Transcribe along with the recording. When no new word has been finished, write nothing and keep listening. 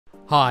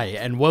Hi,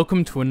 and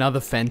welcome to another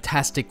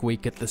fantastic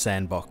week at the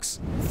Sandbox.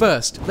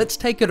 First, let's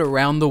take it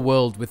around the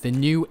world with a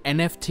new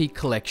NFT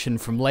collection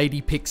from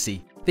Lady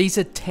Pixy. These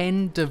are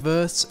 10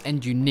 diverse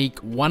and unique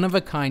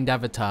one-of-a-kind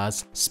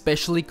avatars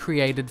specially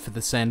created for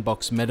the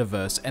Sandbox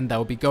Metaverse, and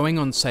they'll be going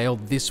on sale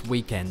this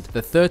weekend,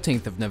 the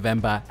 13th of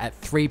November at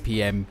 3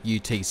 PM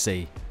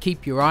UTC.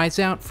 Keep your eyes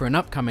out for an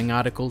upcoming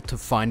article to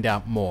find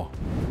out more.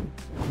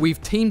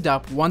 We've teamed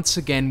up once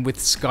again with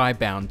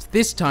Skybound,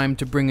 this time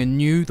to bring a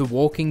new The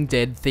Walking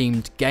Dead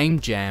themed game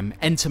jam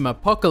and some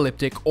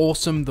apocalyptic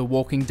awesome The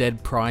Walking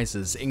Dead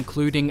prizes,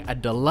 including a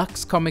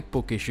deluxe comic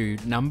book issue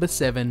number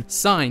 7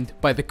 signed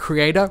by the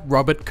creator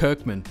Robert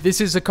Kirkman.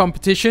 This is a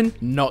competition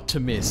not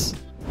to miss.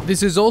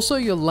 This is also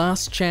your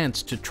last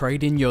chance to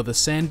trade in your The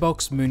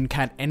Sandbox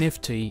MoonCat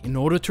NFT in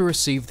order to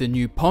receive the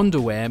new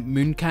Ponderware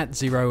MoonCat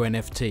Zero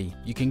NFT.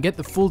 You can get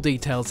the full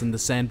details in the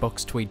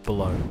Sandbox tweet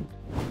below.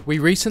 We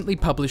recently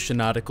published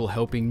an article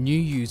helping new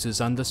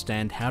users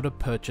understand how to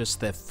purchase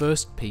their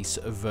first piece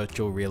of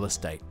virtual real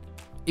estate.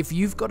 If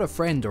you've got a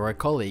friend or a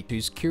colleague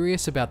who's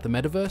curious about the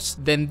metaverse,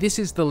 then this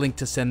is the link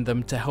to send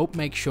them to help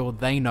make sure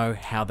they know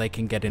how they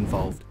can get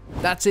involved.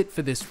 That's it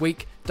for this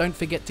week. Don't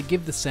forget to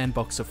give the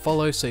Sandbox a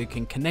follow so you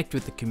can connect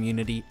with the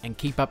community and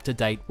keep up to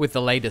date with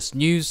the latest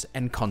news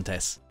and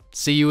contests.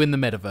 See you in the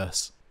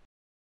metaverse.